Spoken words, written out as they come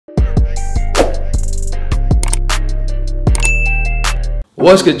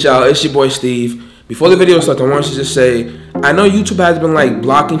What's good, y'all? It's your boy Steve. Before the video starts, I want to just say, I know YouTube has been like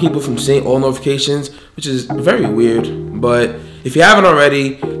blocking people from seeing all notifications, which is very weird. But if you haven't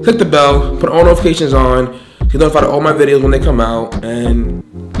already, click the bell, put all notifications on, get notified of all my videos when they come out, and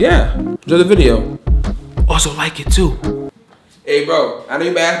yeah, enjoy the video. Also like it too. Hey bro, I know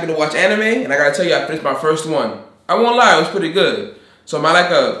you've been asking me to watch anime, and I gotta tell you, I finished my first one. I won't lie, it was pretty good. So am I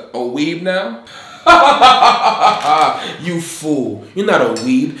like a weeb now? You fool. You're not a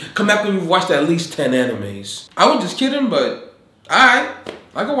weeb. Come back when you've watched at least 10 animes. I was just kidding, but alright.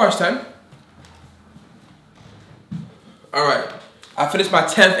 I can watch 10. Alright. I finished my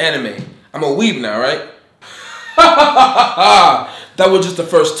 10th anime. I'm a weeb now, right? That was just the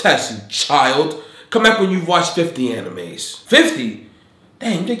first test, you child. Come back when you've watched 50 animes. 50?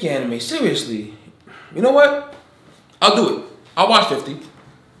 Dang, you take your anime seriously. You know what? I'll do it. I'll watch 50.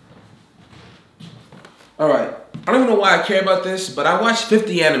 Alright, I don't even know why I care about this, but I watched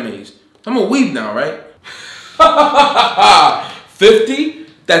 50 animes. I'm a weeb now, right? 50?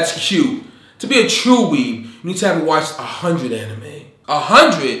 That's cute. To be a true weeb, you need to have watched 100 anime.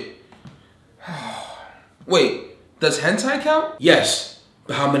 100? Wait, does hentai count? Yes,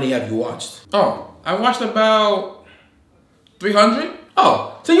 but how many have you watched? Oh, I watched about 300?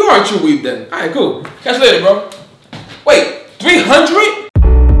 Oh, so you are a true weeb then. Alright, cool. Catch you later, bro. Wait, 300?